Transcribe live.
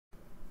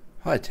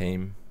Hi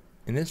team,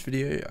 in this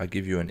video I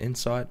give you an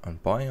insight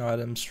on buying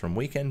items from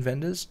weekend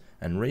vendors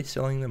and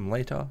reselling them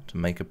later to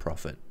make a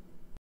profit.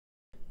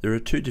 There are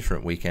two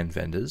different weekend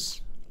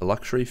vendors, a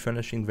luxury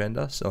furnishing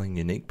vendor selling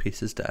unique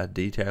pieces to add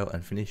detail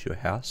and finish your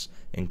house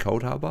in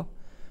Coldharbour,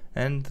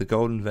 and the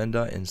golden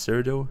vendor in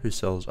Cyrodiil who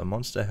sells a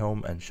monster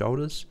helm and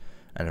shoulders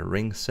and a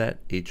ring set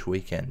each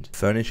weekend.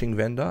 Furnishing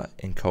vendor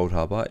in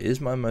Coldharbour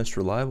is my most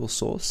reliable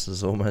source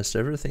as almost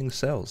everything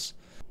sells.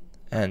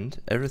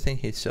 And everything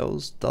he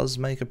sells does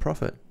make a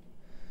profit.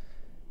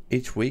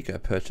 Each week I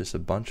purchase a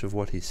bunch of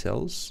what he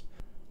sells.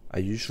 I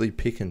usually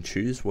pick and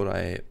choose what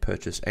I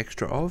purchase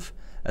extra of,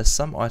 as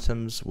some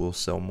items will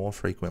sell more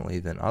frequently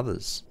than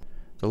others.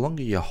 The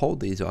longer you hold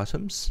these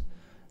items,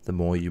 the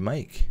more you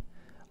make.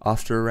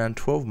 After around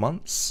 12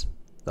 months,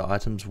 the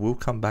items will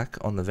come back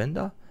on the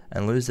vendor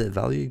and lose their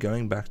value,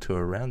 going back to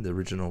around the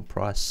original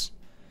price.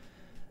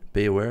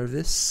 Be aware of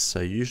this,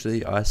 so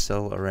usually I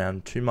sell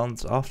around 2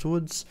 months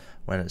afterwards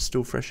when it's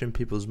still fresh in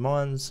people's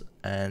minds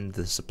and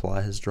the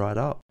supply has dried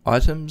up.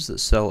 Items that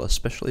sell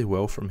especially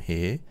well from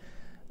here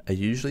are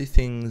usually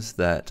things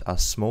that are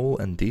small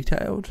and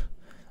detailed.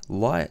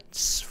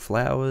 Lights,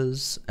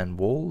 flowers and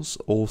walls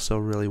all sell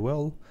really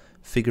well.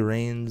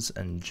 Figurines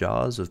and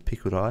jars of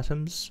pickled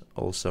items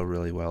all sell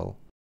really well.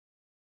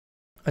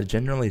 I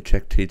generally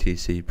check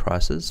TTC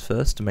prices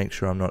first to make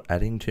sure I'm not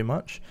adding too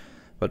much,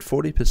 but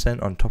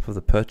 40% on top of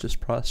the purchase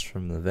price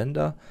from the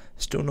vendor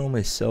still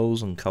normally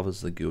sells and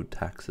covers the guild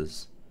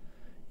taxes.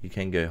 You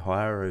can go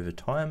higher over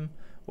time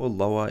or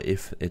lower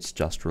if it's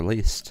just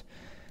released.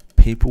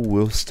 People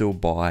will still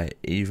buy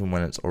even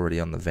when it's already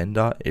on the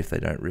vendor if they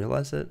don't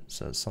realize it,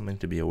 so it's something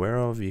to be aware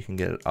of. You can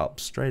get it up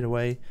straight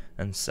away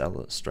and sell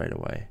it straight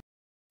away.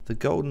 The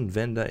golden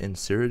vendor in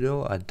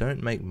Cyrodiil I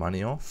don't make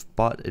money off,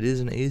 but it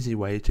is an easy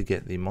way to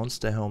get the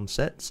monster helm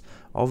sets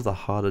of the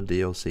harder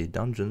DLC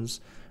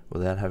dungeons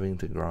without having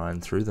to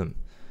grind through them.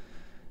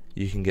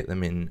 You can get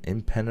them in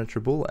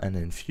impenetrable and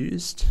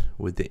infused,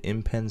 with the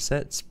impen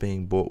sets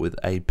being bought with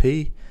AP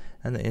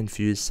and the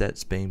infused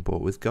sets being bought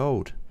with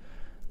gold.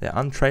 They're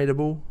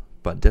untradeable,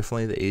 but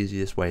definitely the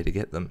easiest way to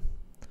get them.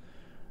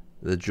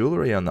 The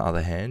jewellery on the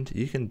other hand,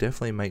 you can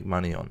definitely make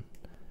money on.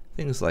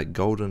 Things like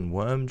golden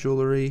worm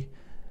jewellery,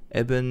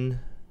 ebon,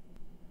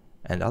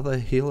 and other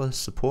healer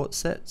support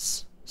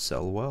sets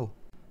sell well.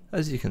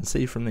 As you can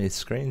see from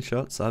these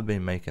screenshots, I've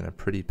been making a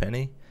pretty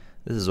penny.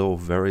 This is all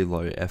very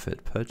low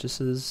effort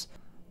purchases.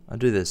 I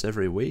do this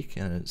every week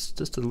and it's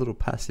just a little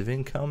passive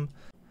income.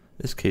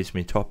 This keeps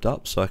me topped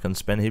up so I can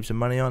spend heaps of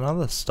money on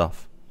other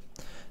stuff.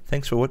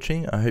 Thanks for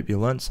watching, I hope you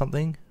learned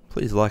something.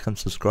 Please like and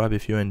subscribe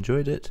if you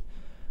enjoyed it.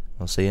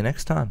 I'll see you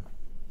next time.